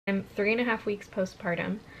I'm 3.5 weeks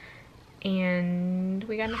postpartum and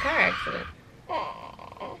we got in a car accident.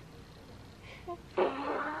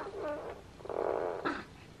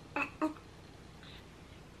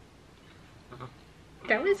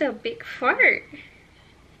 That was a big fart.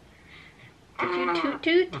 Did you toot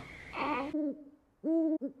toot?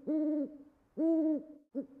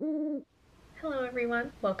 Hello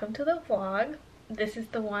everyone, welcome to the vlog. This is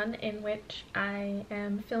the one in which I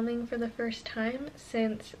am filming for the first time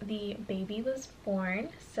since the baby was born.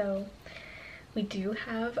 So we do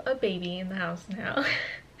have a baby in the house now,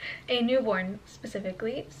 a newborn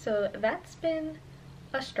specifically. So that's been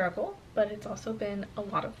a struggle, but it's also been a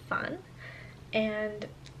lot of fun. And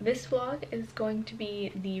this vlog is going to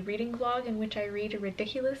be the reading vlog in which I read a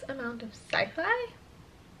ridiculous amount of sci-fi.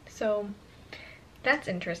 So that's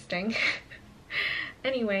interesting.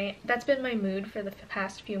 Anyway, that's been my mood for the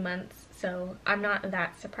past few months, so I'm not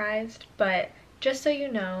that surprised, but just so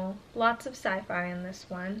you know, lots of sci-fi in this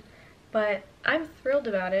one, but I'm thrilled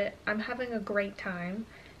about it. I'm having a great time,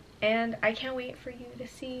 and I can't wait for you to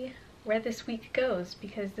see where this week goes,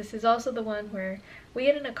 because this is also the one where we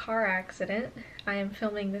get in a car accident. I am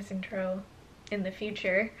filming this intro in the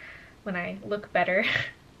future when I look better,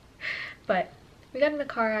 but we got in a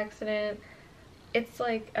car accident. It's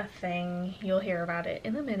like a thing, you'll hear about it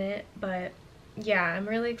in a minute, but yeah, I'm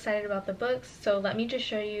really excited about the books. So let me just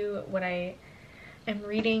show you what I am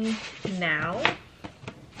reading now,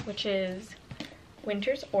 which is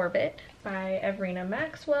Winter's Orbit by Evrina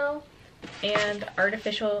Maxwell and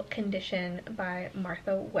Artificial Condition by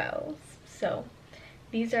Martha Wells. So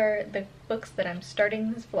these are the books that I'm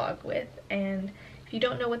starting this vlog with, and if you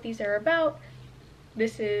don't know what these are about,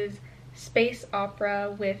 this is space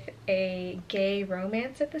opera with a gay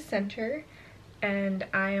romance at the center, and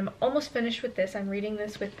I am almost finished with this. I'm reading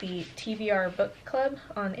this with the TBR book club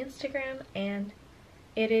on Instagram, and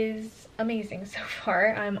it is amazing so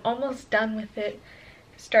far. I'm almost done with it.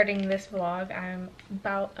 Starting this vlog, I'm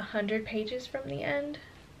about 100 pages from the end,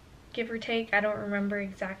 give or take. I don't remember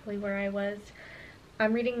exactly where I was.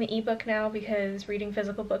 I'm reading the ebook now because reading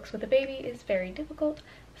physical books with a baby is very difficult.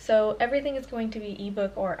 So everything is going to be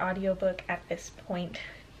ebook or audiobook at this point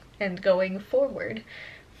and going forward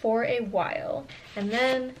for a while. And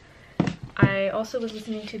then I also was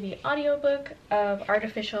listening to the audiobook of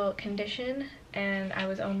Artificial Condition, and I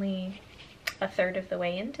was only a third of the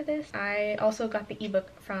way into this. I also got the ebook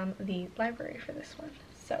from the library for this one,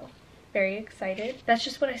 so very excited. That's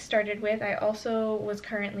just what I started with. I also was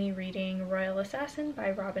currently reading Royal Assassin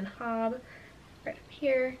by Robin Hobb right up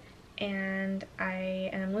here, and I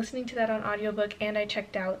am listening to that on audiobook, and I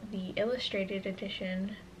checked out the illustrated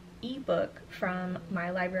edition ebook from my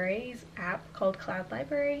library's app called Cloud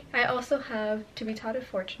Library. I also have To Be Taught If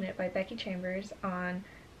Fortunate by Becky Chambers on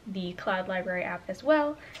the Cloud Library app as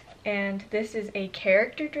well, and this is a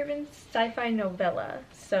character-driven sci-fi novella,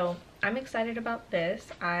 so I'm excited about this.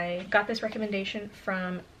 I got this recommendation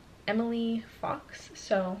from Emily Fox,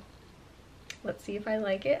 so let's see if I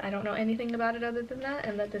like it. I don't know anything about it other than that,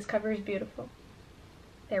 and that this cover is beautiful.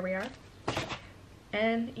 There we are.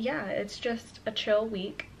 And yeah, it's just a chill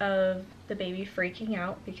week of the baby freaking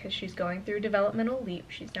out because she's going through developmental leap.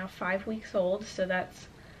 She's now 5 weeks old, so that's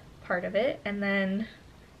part of it. And then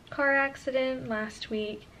car accident last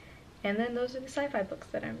week, and then those are the sci-fi books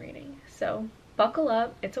that I'm reading. So buckle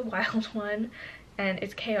up, it's a wild one and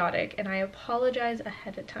it's chaotic, and I apologize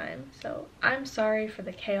ahead of time. So I'm sorry for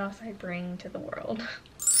the chaos I bring to the world.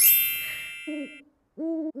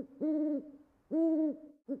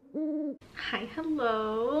 Hi,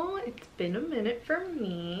 hello. It's been a minute for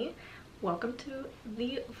me. Welcome to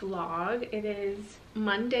the vlog. It is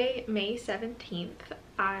Monday, May 17th.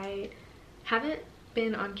 I haven't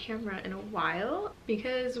been on camera in a while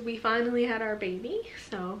because we finally had our baby,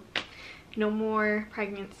 so no more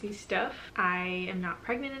pregnancy stuff. I am not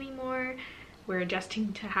pregnant anymore. We're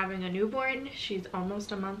adjusting to having a newborn. She's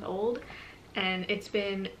almost a month old, and it's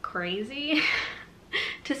been crazy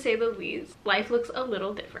to say the least. Life looks a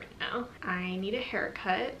little different now. I need a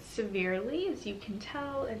haircut severely, as you can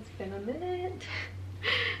tell. It's been a minute.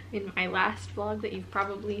 In my last vlog that you've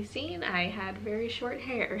probably seen, I had very short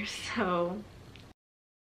hair, so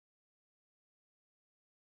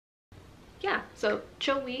yeah, so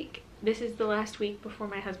chill week. This is the last week before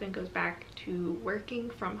my husband goes back to working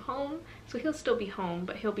from home. So he'll still be home,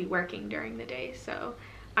 but he'll be working during the day, so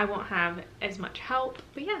I won't have as much help.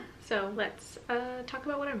 But yeah, so let's talk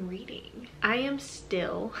about what I'm reading. I am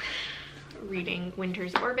still reading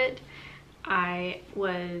Winter's Orbit. I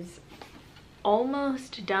was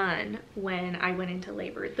almost done when I went into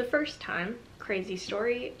labor the first time. Crazy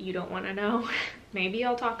story, you don't want to know. Maybe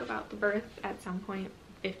I'll talk about the birth at some point,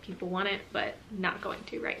 if people want it, but not going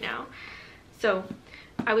to right now. So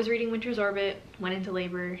I was reading Winter's Orbit, went into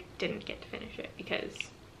labor, didn't get to finish it because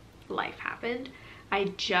life happened.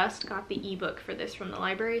 I just got the ebook for this from the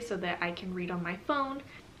library so that I can read on my phone.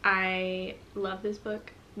 I love this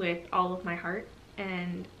book with all of my heart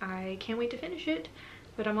and I can't wait to finish it,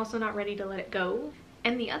 but I'm also not ready to let it go.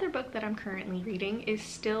 And the other book that I'm currently reading is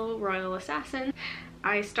still Royal Assassin.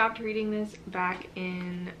 I stopped reading this back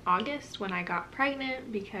in August when I got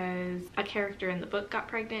pregnant because a character in the book got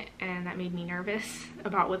pregnant, and that made me nervous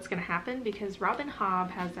about what's going to happen because Robin Hobb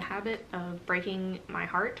has a habit of breaking my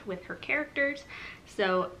heart with her characters.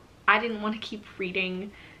 So I didn't want to keep reading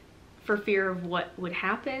for fear of what would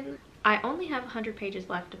happen. I only have 100 pages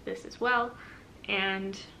left of this as well,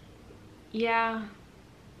 and yeah,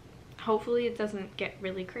 hopefully it doesn't get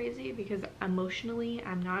really crazy because emotionally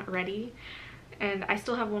I'm not ready. And I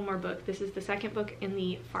still have one more book. This is the second book in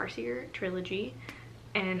the Farseer trilogy,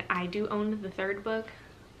 and I do own the third book,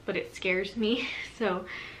 but it scares me. So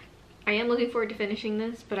I am looking forward to finishing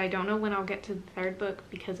this, but I don't know when I'll get to the third book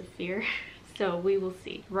because of fear. So we will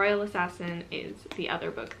see. Royal Assassin is the other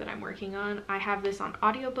book that I'm working on. I have this on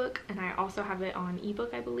audiobook and I also have it on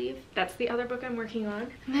ebook, I believe. That's the other book I'm working on.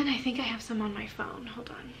 And then I think I have some on my phone. Hold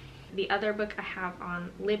on. The other book I have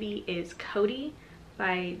on Libby is Kodi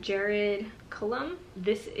by Jared Cullum.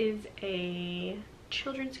 This is a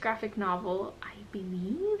children's graphic novel, I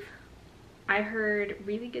believe. I heard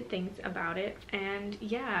really good things about it, and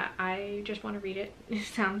yeah, I just want to read it. It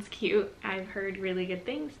sounds cute. I've heard really good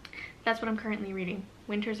things. That's what I'm currently reading.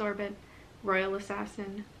 Winter's Orbit, Royal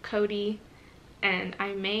Assassin, Kodi, and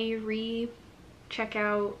I may check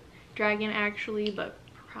out Dragon actually, but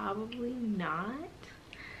probably not.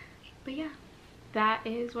 But yeah, that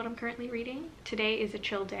is what I'm currently reading. Today is a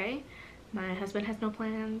chill day. My husband has no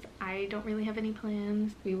plans. I don't really have any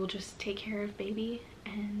plans. We will just take care of baby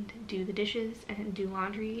and do the dishes and do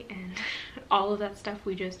laundry and all of that stuff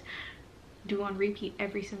we just do on repeat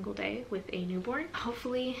every single day with a newborn.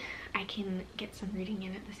 Hopefully I can get some reading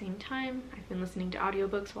in at the same time. I've been listening to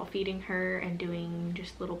audiobooks while feeding her and doing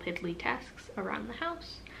just little piddly tasks around the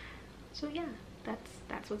house. So yeah,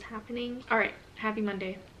 that's what's happening. All right, happy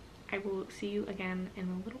Monday. I will see you again in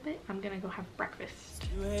a little bit. I'm gonna go have breakfast.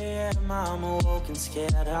 2 a.m. I'm awoke and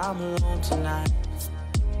scared I'm alone tonight.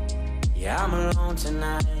 Yeah, I'm alone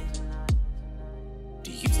tonight.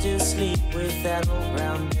 Do you still sleep with that old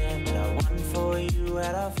brown bed that I won for you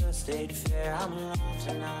at our first date fair? I'm alone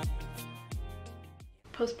tonight.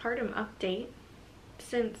 Postpartum update.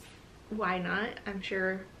 Since why not? I'm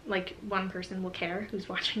sure like one person will care who's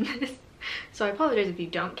watching this. So I apologize if you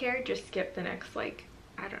don't care. Just skip the next like,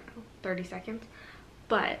 I don't know, 30 seconds.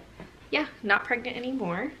 But yeah, not pregnant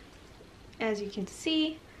anymore. As you can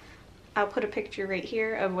see, I'll put a picture right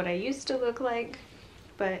here of what I used to look like.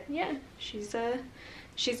 But yeah, she's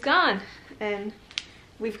gone. And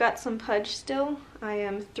we've got some pudge still. I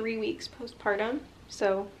am 3 weeks postpartum,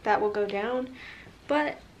 so that will go down.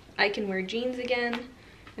 But I can wear jeans again,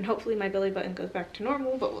 and hopefully my belly button goes back to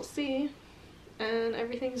normal, but we'll see. And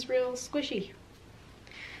everything's real squishy.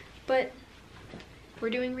 But we're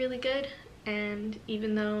doing really good, and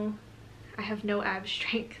even though I have no ab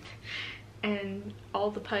strength and all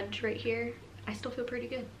the pudge right here, I still feel pretty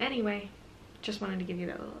good. Anyway, just wanted to give you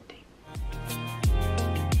that little update.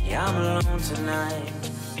 Yeah, I'm alone tonight.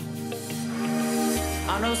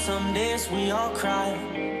 I know some days we all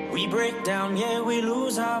cry, we break down, yeah, we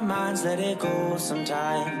lose our minds. Let it go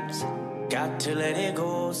sometimes, got to let it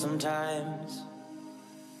go sometimes.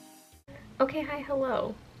 Okay, hi,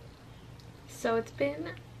 hello. So it's been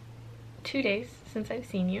 2 days since I've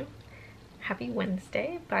seen you. Happy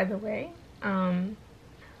Wednesday, by the way.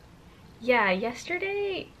 Yeah,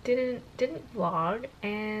 yesterday didn't vlog,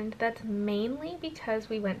 and that's mainly because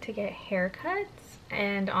we went to get haircuts,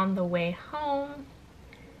 and on the way home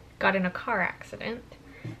got in a car accident,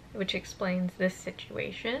 which explains this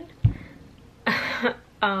situation.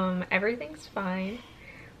 Everything's fine.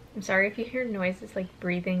 I'm sorry if you hear noises like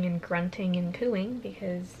breathing and grunting and cooing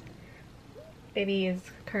because baby is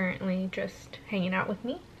currently just hanging out with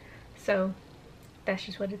me, so that's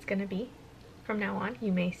just what it's gonna be from now on.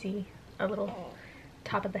 You may see a little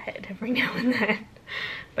top of the head every now and then,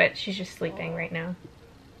 but she's just sleeping right now.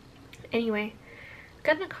 Anyway,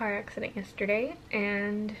 got in a car accident yesterday,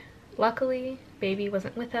 and luckily baby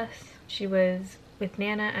wasn't with us. She was with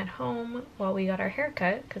Nana at home while we got our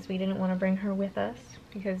haircut because we didn't want to bring her with us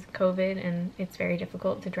because COVID, and it's very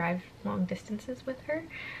difficult to drive long distances with her.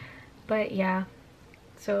 But yeah,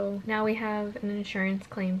 so now we have an insurance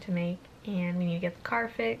claim to make, and we need to get the car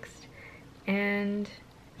fixed. And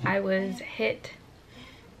I was hit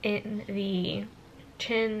in the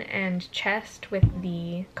chin and chest with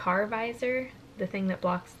the car visor, the thing that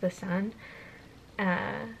blocks the sun.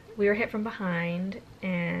 We were hit from behind,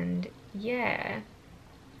 and yeah,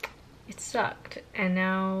 it sucked, and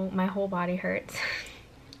now my whole body hurts.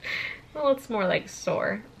 Well, it's more like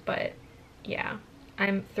sore, but yeah.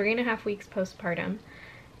 I'm 3.5 weeks postpartum,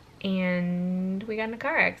 and we got in a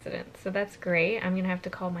car accident, so that's great. I'm gonna have to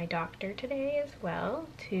call my doctor today as well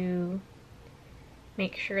to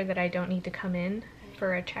make sure that I don't need to come in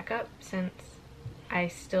for a checkup, since I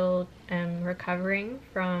still am recovering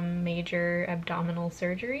from major abdominal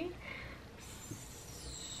surgery.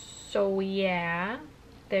 So yeah,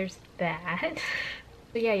 there's that.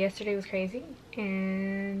 But yeah, yesterday was crazy,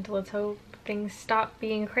 and let's hope things stop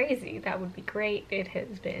being crazy. That would be great. It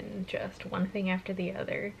has been just one thing after the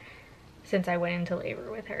other since I went into labor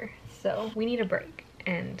with her. So we need a break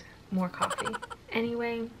and more coffee.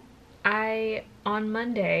 Anyway, I, on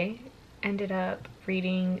Monday, ended up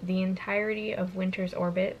reading the entirety of Winter's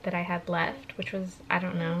Orbit that I had left, which was, I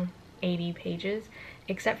don't know, 80 pages,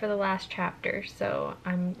 except for the last chapter. So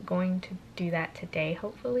I'm going to do that today,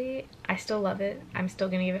 hopefully. I still love it. I'm still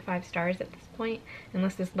gonna give it 5 stars at this point.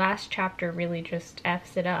 Unless this last chapter really just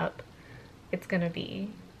F's it up, it's gonna be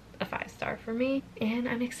a 5-star for me. And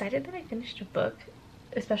I'm excited that I finished a book,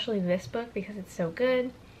 especially this book, because it's so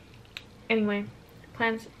good. Anyway,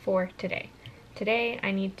 plans for today. Today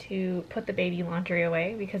I need to put the baby laundry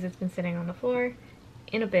away because it's been sitting on the floor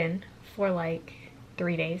in a bin for like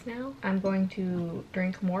 3 days now. I'm going to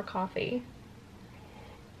drink more coffee.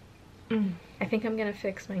 I think I'm gonna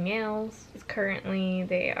fix my nails. Currently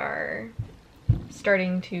they are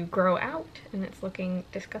starting to grow out and it's looking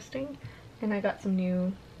disgusting. And I got some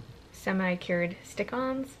new semi-cured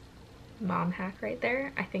stick-ons. Mom hack right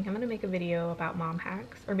there. I think I'm gonna make a video about mom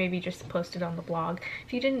hacks, or maybe just post it on the blog.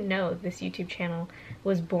 If you didn't know, this YouTube channel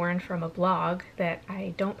was born from a blog that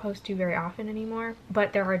I don't post to very often anymore,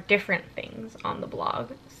 but there are different things on the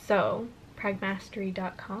blog. So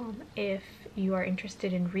pragmastery.com, if you are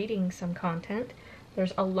interested in reading some content.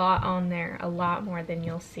 There's a lot on there, a lot more than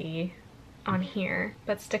you'll see on here.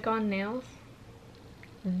 But stick-on nails,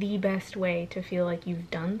 the best way to feel like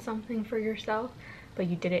you've done something for yourself, but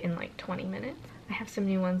you did it in like 20 minutes. I have some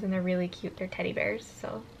new ones and they're really cute. They're teddy bears,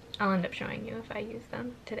 so I'll end up showing you if I use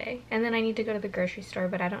them today. And then I need to go to the grocery store,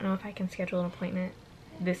 but I don't know if I can schedule an appointment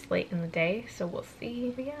this late in the day, so we'll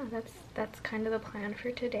see. But yeah, that's kind of the plan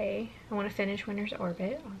for today. I want to finish Winter's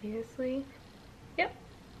Orbit, obviously. Yep.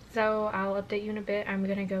 So I'll update you in a bit. I'm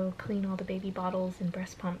gonna go clean all the baby bottles and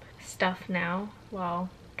breast pump stuff now while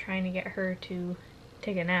trying to get her to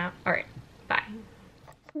take a nap. All right, bye.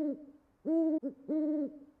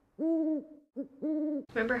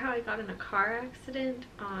 Remember how I got in a car accident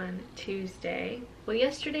on Tuesday? Well,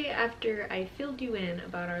 yesterday after I filled you in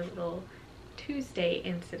about our little Tuesday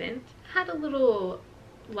incident, had a little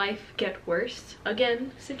life get worse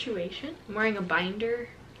again situation. I'm wearing a binder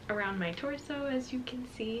around my torso, as you can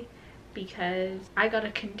see, because I got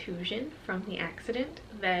a contusion from the accident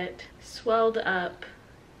that swelled up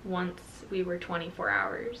once we were 24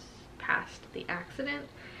 hours past the accident.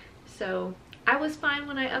 So I was fine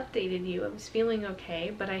when I updated you. I was feeling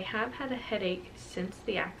okay, but I have had a headache since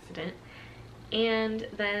the accident. And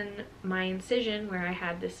then my incision, where I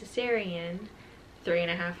had the cesarean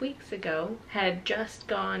 3.5 weeks ago, had just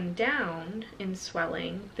gone down in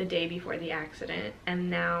swelling the day before the accident, and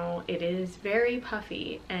now it is very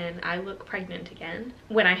puffy and I look pregnant again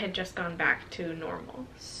when I had just gone back to normal.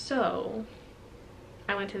 So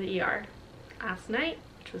I went to the ER last night,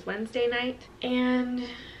 which was Wednesday night, and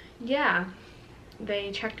yeah,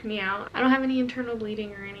 they checked me out. I don't have any internal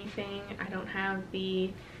bleeding or anything. I don't have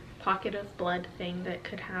the pocket of blood thing that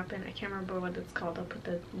could happen. I can't remember what it's called. I'll put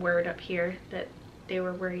the word up here that they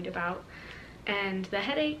were worried about. And the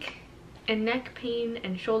headache and neck pain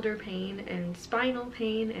and shoulder pain and spinal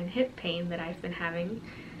pain and hip pain that I've been having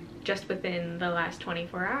just within the last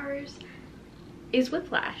 24 hours is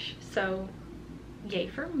whiplash. So yay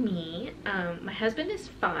for me. My husband is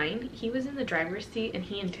fine. He was in the driver's seat and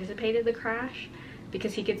he anticipated the crash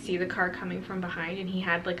because he could see the car coming from behind and he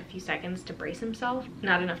had like a few seconds to brace himself.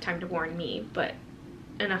 Not enough time to warn me, but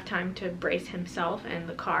enough time to brace himself and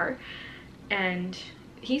the car. And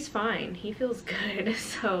he's fine. He feels good,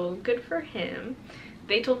 so good for him.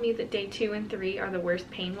 They told me that day 2 and 3 are the worst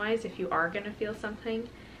pain-wise if you are gonna feel something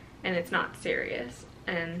and it's not serious.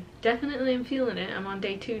 And definitely I'm feeling it. I'm on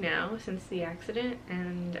day 2 now since the accident,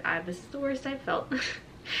 and this is the worst I've felt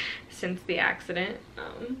since the accident.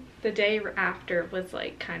 The day after was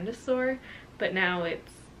like kind of sore, but now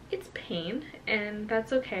it's pain, and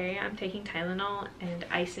that's okay. I'm taking Tylenol and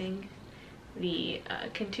icing the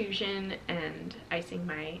contusion and icing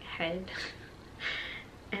my head.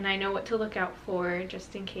 And I know what to look out for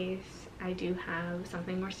just in case I do have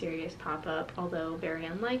something more serious pop up, although very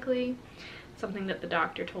unlikely. Something that the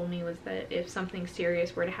doctor told me was that if something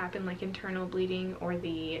serious were to happen, like internal bleeding or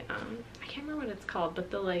the I can't remember what it's called,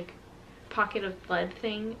 but the like pocket of blood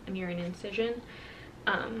thing near an incision,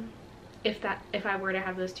 if I were to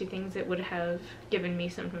have those two things, it would have given me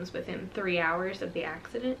symptoms within 3 hours of the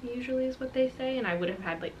accident, usually is what they say, and I would have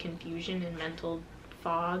had like confusion and mental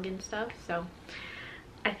fog and stuff. So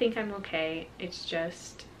I think I'm okay. It's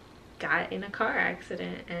just got in a car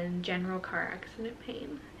accident and general car accident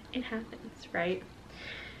pain. It happens, right?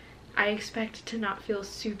 I expect to not feel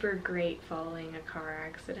super great following a car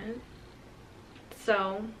accident.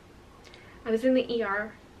 So I was in the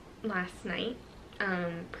ER last night,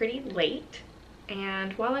 pretty late,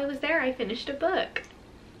 and while I was there I finished a book.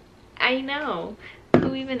 I know,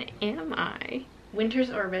 who even am I?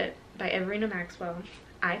 Winter's Orbit by Everina Maxwell.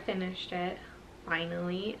 I finished it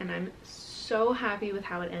finally, and I'm so happy with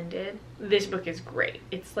how it ended. This book is great.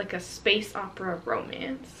 It's like a space opera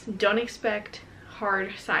romance. Don't expect hard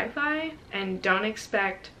sci-fi, and don't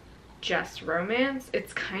expect just romance.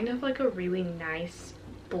 It's kind of like a really nice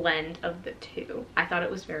blend of the two. I thought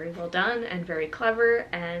it was very well done and very clever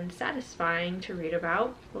and satisfying to read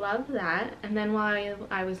about. Love that. And then while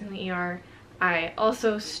I was in the ER, I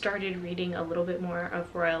also started reading a little bit more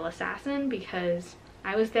of Royal Assassin because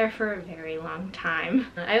I was there for a very long time.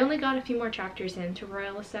 I only got a few more chapters into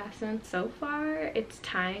Royal Assassin. So far, it's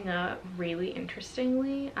tying up really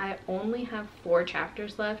interestingly. I only have 4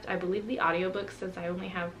 chapters left. I believe the audiobook says I only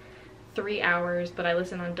have 3 hours, but I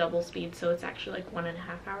listen on double speed, so it's actually like 1.5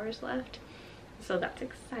 hours left. So that's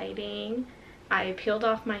exciting. I peeled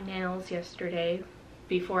off my nails yesterday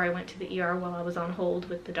before I went to the ER while I was on hold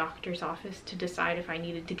with the doctor's office to decide if I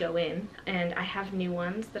needed to go in. And I have new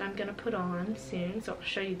ones that I'm gonna put on soon, so I'll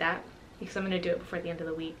show you that because I'm gonna do it before the end of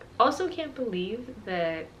the week. Also can't believe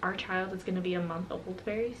that our child is gonna be a month old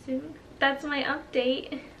very soon. That's my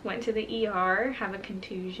update. Went to the ER, have a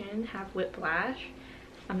contusion, have whiplash.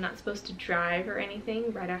 I'm not supposed to drive or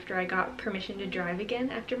anything right after I got permission to drive again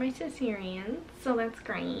after my cesarean, so that's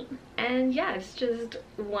great. And yeah, it's just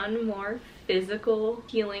one more physical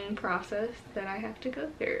healing process that I have to go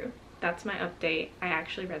through. That's my update. I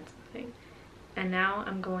actually read something. And now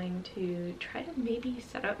I'm going to try to maybe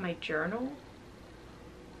set up my journal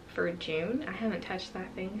for June. I haven't touched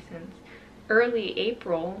that thing since early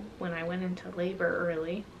April when I went into labor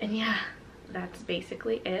early. And yeah, that's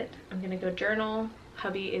basically it. I'm gonna go journal.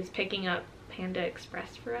 Hubby is picking up Panda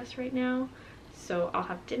Express for us right now, so I'll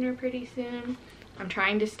have dinner pretty soon. I'm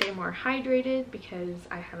trying to stay more hydrated because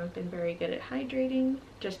I haven't been very good at hydrating,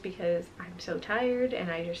 just because I'm so tired and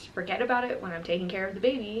I just forget about it when I'm taking care of the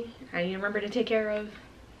baby. I need to remember to take care of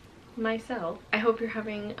myself. I hope you're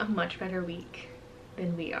having a much better week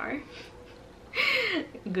than we are.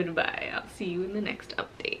 Goodbye. I'll see you in the next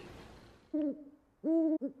update.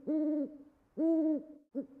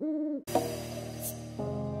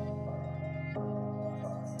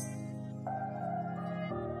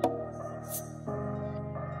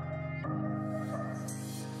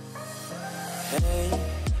 Hey,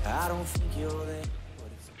 I don't think you're there.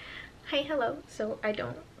 Hi, hello. So I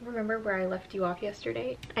don't remember where I left you off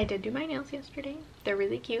yesterday. I did do my nails yesterday. They're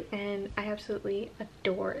really cute and I absolutely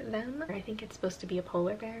adore them. I think it's supposed to be a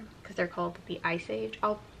polar bear because they're called the Ice Age.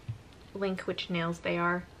 I'll link which nails they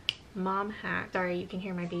are. Mom hack. Sorry, you can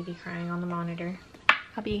hear my baby crying on the monitor.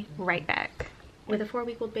 I'll be right back. With a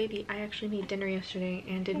 4-week-old baby, I actually made dinner yesterday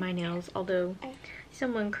and did my nails, although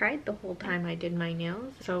someone cried the whole time I did my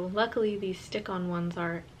nails. So luckily these stick-on ones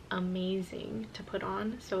are amazing to put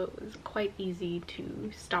on, so it was quite easy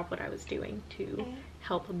to stop what I was doing to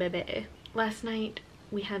help baby. Last night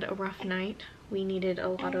we had a rough night. We needed a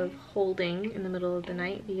lot of holding in the middle of the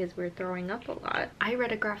night because we were throwing up a lot. I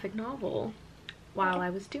read a graphic novel while I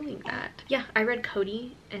was doing that. Yeah, I read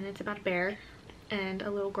Kodi, and it's about a bear and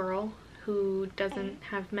a little girl who doesn't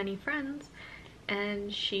have many friends,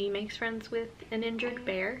 and she makes friends with an injured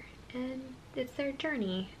bear, and it's their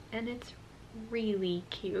journey, and it's really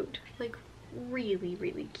cute. Like really,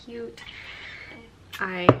 really cute.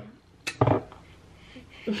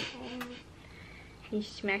 You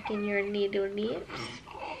smacking your little lips?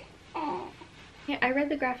 Yeah, I read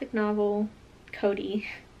the graphic novel Kodi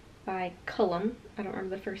by Cullum. I don't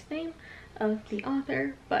remember the first name of the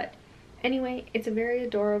author, but anyway, it's a very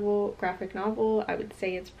adorable graphic novel. I would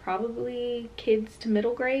say it's probably kids to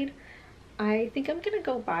middle grade. I think I'm gonna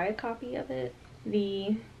go buy a copy of it.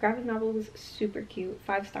 The graphic novel was super cute.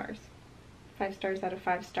 5 stars. 5 stars out of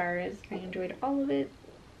 5 stars. I enjoyed all of it.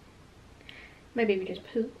 My baby just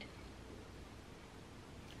pooped.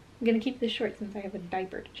 I'm gonna keep this short since I have a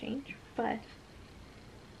diaper to change, but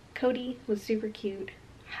Kodi was super cute.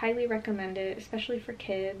 Highly recommend it, especially for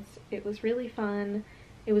kids. It was really fun.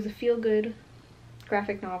 It was a feel-good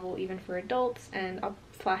graphic novel even for adults, and I'll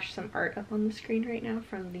flash some art up on the screen right now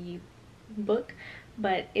from the book,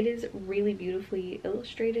 but it is really beautifully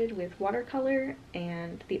illustrated with watercolor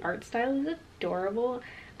and the art style is adorable.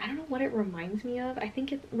 I don't know what it reminds me of. I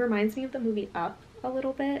think it reminds me of the movie Up a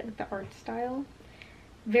little bit with the art style.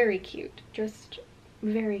 Very cute, just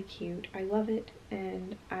very cute. I love it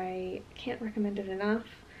and I can't recommend it enough.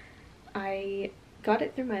 I got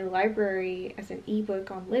it through my library as an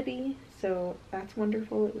ebook on Libby, so that's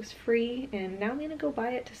wonderful. It was free, and now I'm gonna go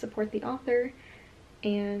buy it to support the author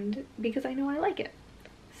and because I know I like it.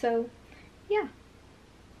 So yeah,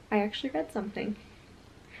 I actually read something.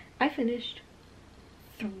 I finished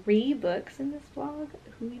 3 books in this vlog.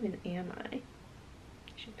 Who even am I?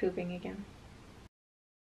 She's pooping again.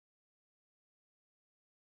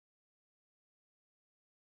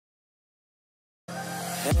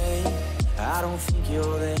 Hey, I don't think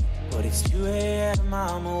you're there, but it's 2 a.m.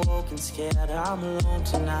 I'm awoke and scared. I'm alone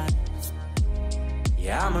tonight.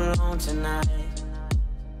 Yeah, I'm alone tonight.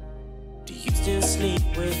 Do you still sleep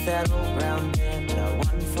with that old brown bear that I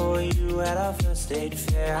won for you at our first date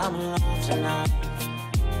fair? I'm alone tonight.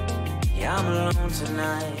 Yeah, I'm alone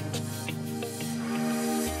tonight.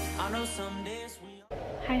 I know some days we...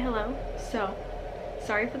 Hi, hello. So,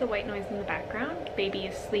 sorry for the white noise in the background. Baby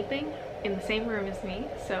is sleeping in the same room as me,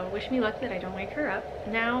 so wish me luck that I don't wake her up.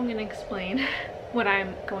 Now I'm gonna explain what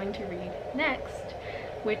I'm going to read next,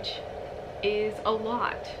 which is a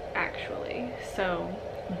lot, actually. So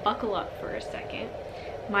buckle up for a second.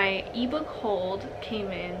 My ebook hold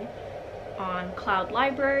came in on Cloud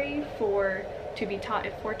Library for To Be Taught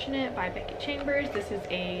If Fortunate by Becky Chambers. This is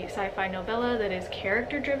a sci-fi novella that is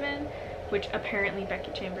character driven, which apparently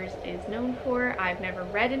Becky Chambers is known for. I've never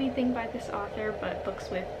read anything by this author, but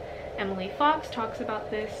Books with Emily Fox talks about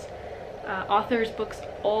this author's books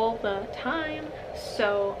all the time,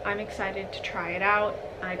 so I'm excited to try it out.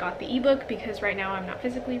 I got the ebook because right now I'm not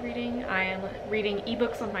physically reading. I am reading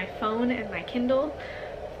ebooks on my phone and my Kindle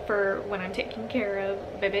for when I'm taking care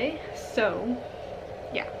of Bebe. So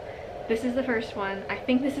yeah, this is the first one. I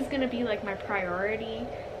think this is gonna be like my priority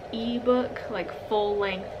ebook, like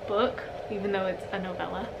full-length book, even though it's a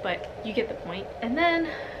novella, but you get the point. And then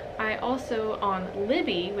I also, on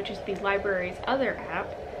Libby, which is the library's other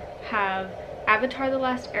app, have Avatar: The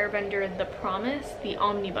Last Airbender, The Promise, the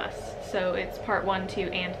Omnibus. So it's part 1, 2,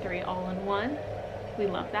 and 3 all in one. We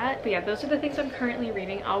love that. But yeah, those are the things I'm currently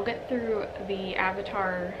reading. I'll get through the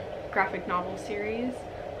Avatar graphic novel series.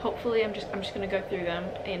 Hopefully I'm just gonna go through them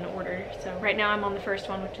in order. So right now I'm on the first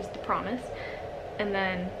one, which is The Promise, and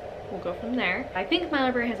then we'll go from there. I think my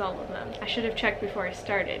library has all of them. I should have checked before I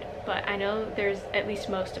started, but I know there's at least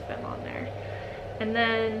most of them on there. And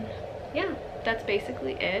then, yeah, that's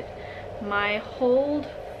basically it. My hold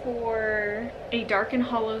for A Dark and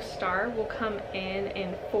Hollow Star will come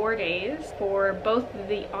in 4 days for both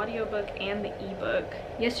the audiobook and the ebook.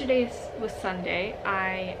 Yesterday was Sunday.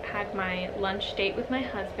 I had my lunch date with my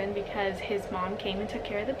husband because his mom came and took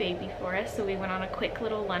care of the baby for us, so we went on a quick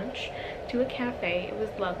little lunch to a cafe. It was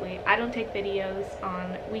lovely. I don't take videos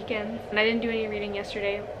on weekends, and I didn't do any reading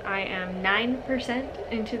yesterday. I am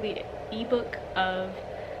 9% into the ebook of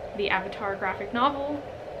the Avatar graphic novel,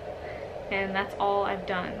 and that's all I've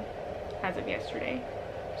done as of yesterday.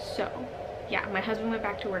 So yeah, my husband went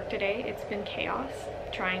back to work today. It's been chaos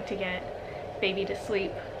trying to get baby to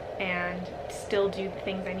sleep and still do the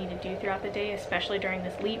things I need to do throughout the day, especially during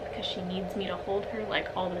this leap, because she needs me to hold her like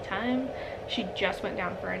all the time. She just went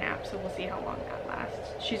down for a nap, so we'll see how long that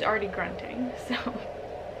lasts. She's already grunting, so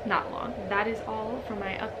not long. That is all for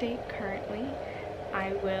my update currently.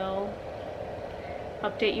 I will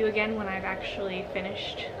update you again when I've actually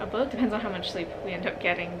finished a book. Depends on how much sleep we end up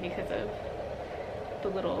getting because of the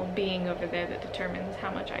little being over there that determines how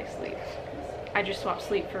much I sleep. I just swapped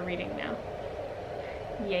sleep for reading now.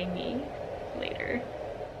 Yay me. Later.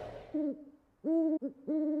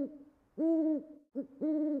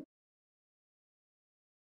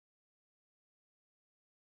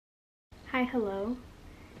 Hi, hello.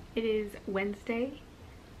 It is Wednesday,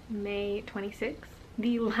 May 26th.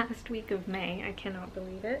 The last week of May. I cannot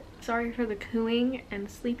believe it. Sorry for the cooing and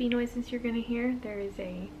sleepy noises you're gonna hear. There is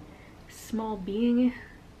a small being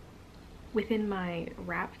within my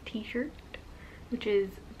wrap t-shirt, which is,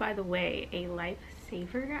 by the way, a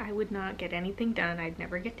lifesaver. I would not get anything done. I'd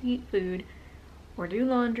never get to eat food or do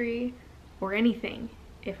laundry or anything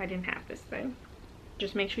if I didn't have this thing.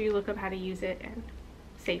 Just make sure you look up how to use it, and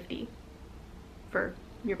safety for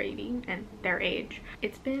your baby and their age.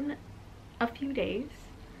 It's been a few days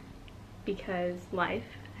because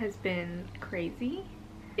life has been crazy.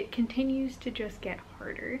 It continues to just get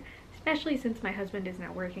harder, especially since my husband is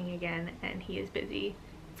now working again and he is busy.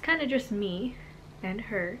 It's kind of just me and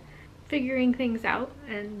her figuring things out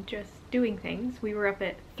and just doing things. We were up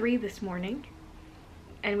at 3 this morning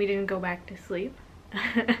and we didn't go back to sleep.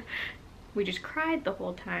 We just cried the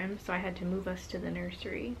whole time, so I had to move us to the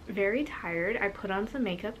nursery. Very tired. I put on some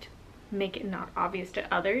makeup to make it not obvious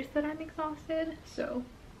to others that I'm exhausted, so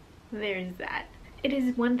there's that. It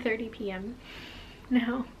is 1:30 p.m.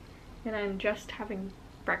 now, and I'm just having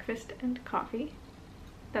breakfast and coffee.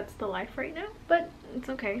 That's the life right now, but it's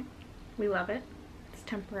okay. We love it. It's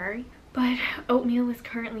temporary. But oatmeal is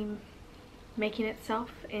currently making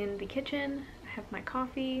itself in the kitchen. I have my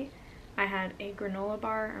coffee. I had a granola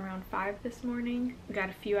bar around 5 this morning. We got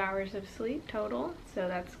a few hours of sleep total, so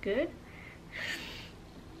that's good.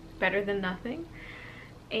 Better than nothing.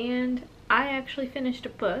 And I actually finished a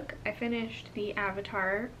book. I finished the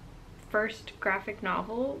Avatar first graphic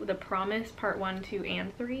novel, The Promise, Part 1, 2,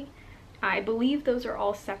 and 3. I believe those are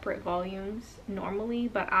all separate volumes normally,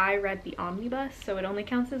 but I read the omnibus, so it only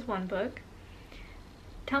counts as one book.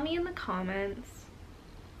 Tell me in the comments,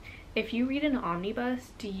 if you read an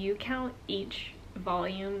omnibus, do you count each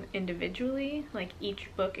volume individually, like each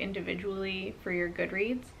book individually for your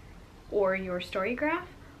Goodreads or your Storygraph?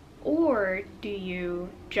 Or do you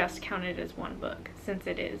just count it as one book, since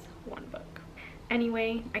it is one book?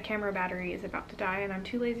 Anyway, my camera battery is about to die and I'm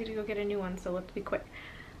too lazy to go get a new one, so let's be quick.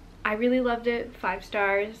 I really loved it, 5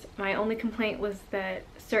 stars. My only complaint was that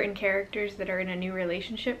certain characters that are in a new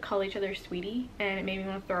relationship call each other sweetie, and it made me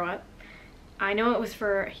want to throw up. I know it was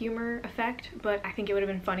for humor effect, but I think it would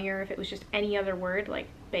have been funnier if it was just any other word like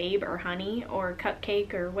babe or honey or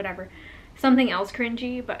cupcake or whatever. Something else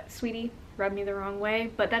cringy, but sweetie rubbed me the wrong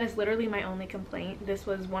way. But that is literally my only complaint. This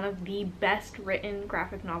was one of the best written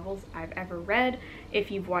graphic novels I've ever read.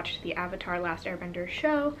 If you've watched the Avatar Last Airbender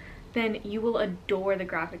show, then you will adore the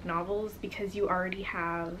graphic novels because you already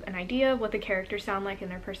have an idea of what the characters sound like and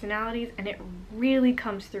their personalities, and it really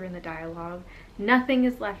comes through in the dialogue. Nothing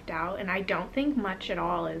is left out, and I don't think much at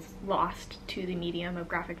all is lost to the medium of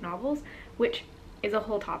graphic novels, which is a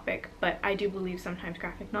whole topic, but I do believe sometimes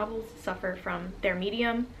graphic novels suffer from their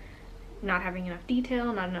medium not having enough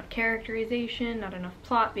detail, not enough characterization, not enough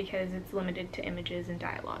plot because it's limited to images and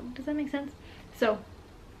dialogue. Does that make sense? So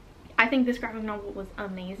I think this graphic novel was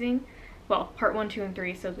amazing. Well, part 1, 2, and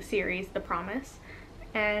 3, so the series, The Promise.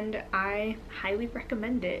 And I highly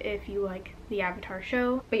recommend it if you like the Avatar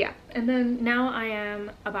show. But yeah, and then now I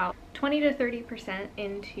am about 20 to 30%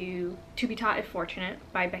 into To Be Taught If Fortunate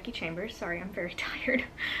by Becky Chambers. Sorry, I'm very tired.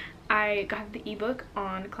 I got the ebook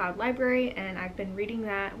on Cloud Library and I've been reading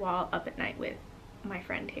that while up at night with my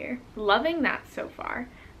friend here. Loving that so far.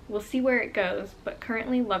 We'll see where it goes, but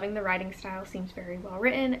currently loving the writing style, seems very well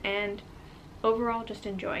written, and overall just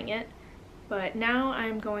enjoying it. But now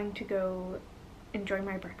I'm going to go enjoy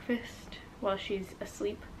my breakfast while she's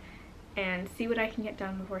asleep and see what I can get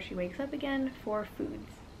done before she wakes up again for foods.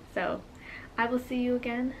 So I will see you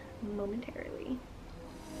again momentarily.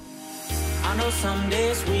 I know some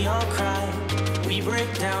days we all cry, we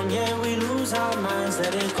break down, yeah, we lose our minds.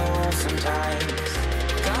 Let it go sometimes,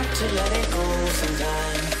 got to let it go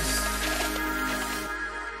sometimes.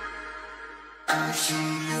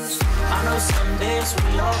 I know some days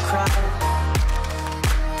we all cry,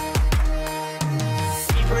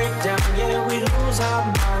 we break down, yeah, we lose our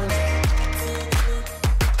minds.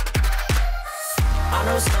 I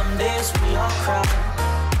know some days we all cry,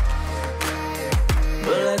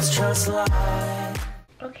 but let's trust life.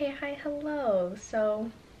 Okay, hi, hello.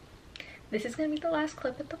 So this is gonna be the last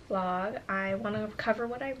clip of the vlog. I want to cover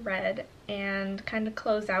what I read and kind of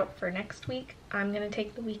close out for next week. I'm gonna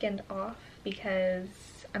take the weekend off because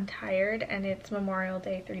I'm tired and it's Memorial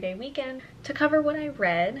Day 3-day weekend. To cover what I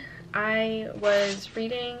read, I was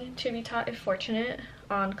reading To Be Taught If Fortunate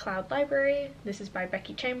on Cloud Library. This is by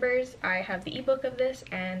Becky Chambers. I have the ebook of this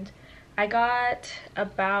and I got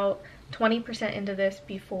about 20% into this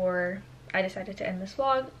before I decided to end this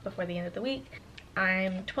vlog before the end of the week.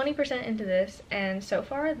 I'm 20% into this and so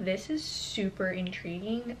far this is super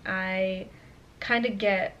intriguing. I kind of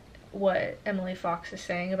get what Emily Fox is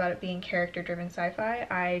saying about it being character-driven sci-fi.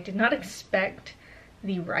 I did not expect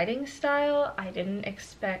the writing style. I didn't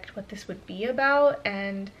expect what this would be about,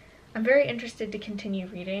 and I'm very interested to continue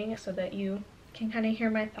reading so that you can kind of hear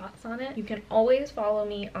my thoughts on it. You can always follow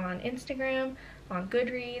me on Instagram, on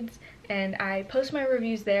Goodreads, and I post my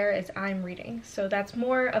reviews there as I'm reading. So that's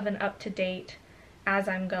more of an up-to-date as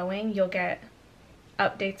I'm going. You'll get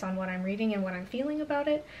updates on what I'm reading and what I'm feeling about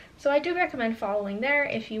it. So I do recommend following there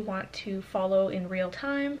if you want to follow in real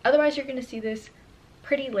time. Otherwise, you're going to see this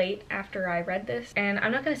pretty late after I read this. And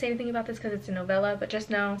I'm not going to say anything about this because it's a novella, but just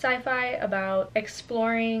know sci-fi about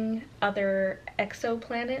exploring other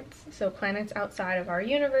exoplanets, so planets outside of our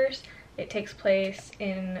universe. It takes place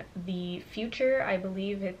in the future. I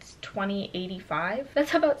believe it's 2085.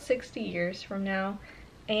 That's about 60 years from now,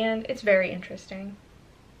 and it's very interesting.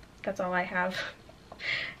 That's all I have.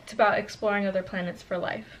 It's about exploring other planets for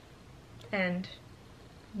life and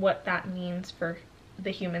what that means for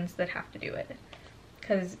the humans that have to do it,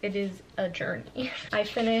 because it is a journey. I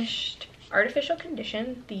finished Artificial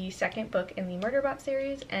Condition, the second book in the Murderbot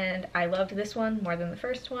series, and I loved this one more than the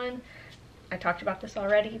first one. I talked about this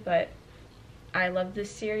already, but I love this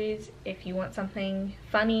series. If you want something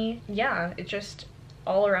funny, yeah, it's just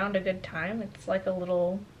all around a good time. It's like a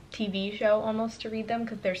little TV show almost to read them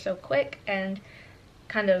because they're so quick and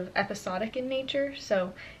kind of episodic in nature.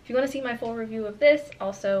 So if you want to see my full review of this,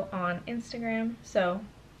 also on Instagram. So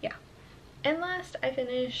yeah. And last, I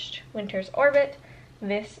finished Winter's Orbit.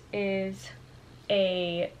 This is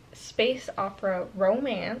a space opera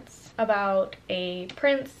romance about a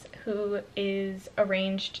prince who is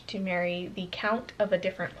arranged to marry the count of a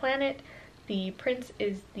different planet. The prince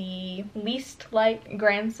is the least liked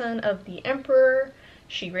grandson of the emperor.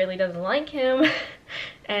 She really doesn't like him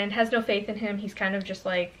and has no faith in him. He's kind of just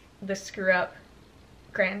like the screw up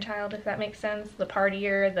grandchild, if that makes sense. The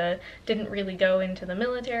partier, the didn't really go into the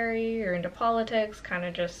military or into politics, kind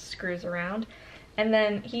of just screws around. And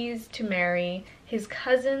then he's to marry his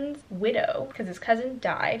cousin's widow because his cousin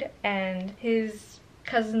died, and his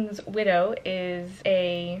cousin's widow is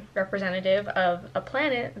a representative of a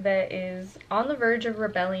planet that is on the verge of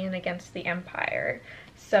rebellion against the Empire.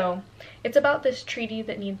 So it's about this treaty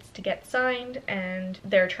that needs to get signed, and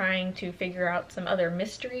they're trying to figure out some other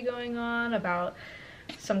mystery going on about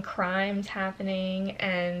some crimes happening,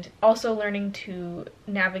 and also learning to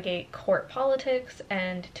navigate court politics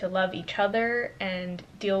and to love each other and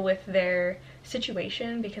deal with their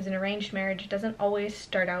situation, because an arranged marriage doesn't always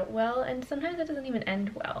start out well, and sometimes it doesn't even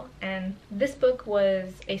end well. And this book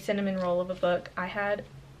was a cinnamon roll of a book. I had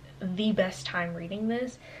the best time reading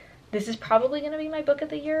this. This is probably going to be my book of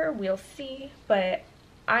the year, we'll see, but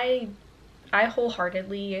I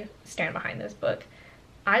wholeheartedly stand behind this book.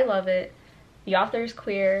 I love it. The author is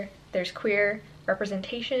queer. There's queer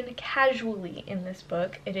representation casually in this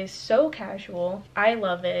book. It is so casual. I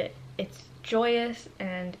love it. It's joyous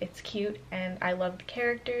and it's cute, and I loved the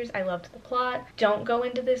characters. I loved the plot. Don't go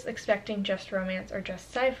into this expecting just romance or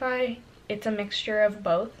just sci-fi. It's a mixture of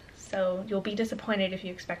both, so you'll be disappointed if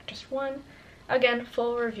you expect just one. Again,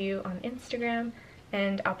 full review on Instagram,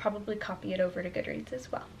 and I'll probably copy it over to Goodreads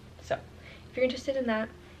as well. So if you're interested in that,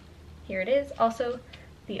 here it is. Also,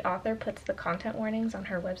 the author puts the content warnings on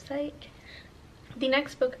her website. The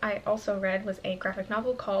next book I also read was a graphic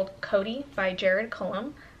novel called Kodi by Jared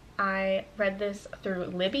Cullum. I read this through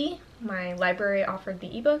Libby. My library offered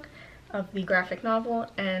the ebook of the graphic novel,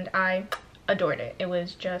 and I adored it. It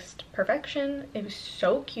was just perfection. It was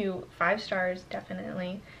so cute. 5 stars,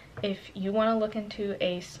 definitely. If you want to look into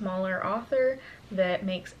a smaller author that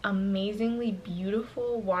makes amazingly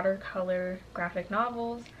beautiful watercolor graphic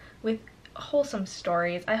novels with wholesome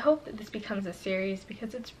stories, I hope that this becomes a series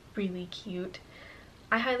because it's really cute.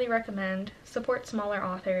 I highly recommend. Support smaller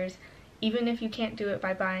authors. Even if you can't do it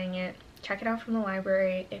by buying it, check it out from the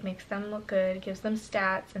library. It makes them look good, gives them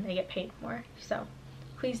stats, and they get paid more. So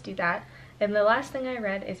please do that. And the last thing I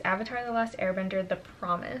read is Avatar: The Last Airbender: The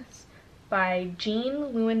Promise by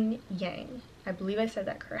Jean Luen Yang. I believe I said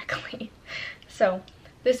that correctly. So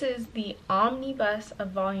this is the omnibus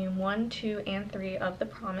of volume 1, 2, and 3 of The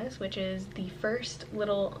Promise, which is the first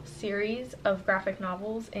little series of graphic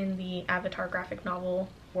novels in the Avatar graphic novel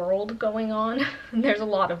world going on. There's a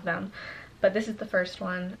lot of them, but this is the first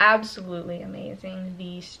one. Absolutely amazing.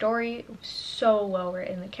 The story was so well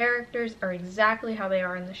written. The characters are exactly how they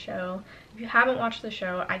are in the show. If you haven't watched the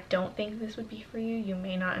show, I don't think this would be for you. You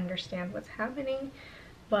may not understand what's happening,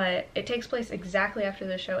 but it takes place exactly after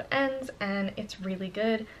the show ends, and it's really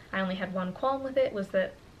good. I only had one qualm with it, was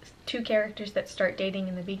that 2 characters that start dating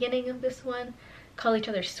in the beginning of this one call each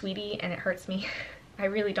other sweetie, and it hurts me. I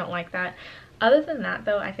really don't like that. Other than that,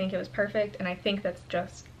 though, I think it was perfect, and I think that's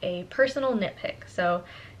just a personal nitpick. So,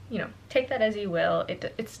 you know, take that as you will.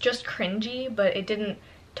 It's just cringy, but it didn't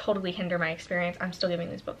totally hinder my experience. I'm still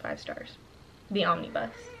giving this book 5 stars. The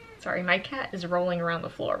omnibus. Sorry, my cat is rolling around the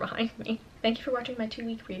floor behind me. Thank you for watching my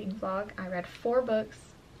 2-week reading vlog. I read 4 books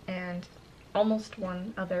and almost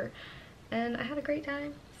 1 other, and I had a great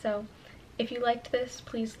time. So if you liked this,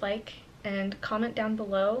 please like and comment down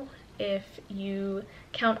below if you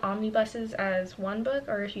count omnibuses as one book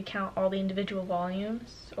or if you count all the individual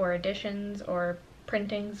volumes or editions or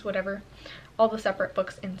printings, whatever, all the separate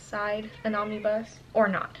books inside an omnibus or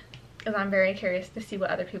not, because I'm very curious to see what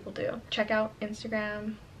other people do. Check out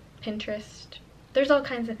Instagram, Pinterest. There's all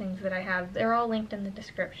kinds of things that I have. They're all linked in the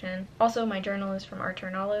description. Also, my journal is from Archer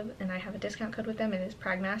and Olive, and I have a discount code with them. It is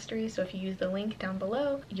Pragmastery, so if you use the link down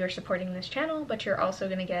below, you're supporting this channel, but you're also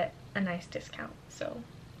going to get a nice discount. So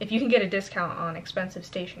if you can get a discount on expensive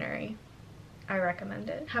stationery, I recommend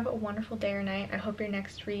it. Have a wonderful day or night. I hope your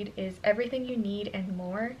next read is everything you need and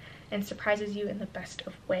more, and surprises you in the best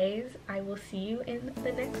of ways. I will see you in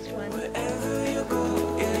the next one. Wherever you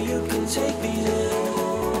go, yeah, you can take me there.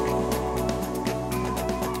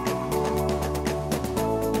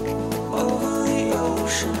 Over the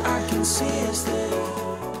ocean, I can see us there.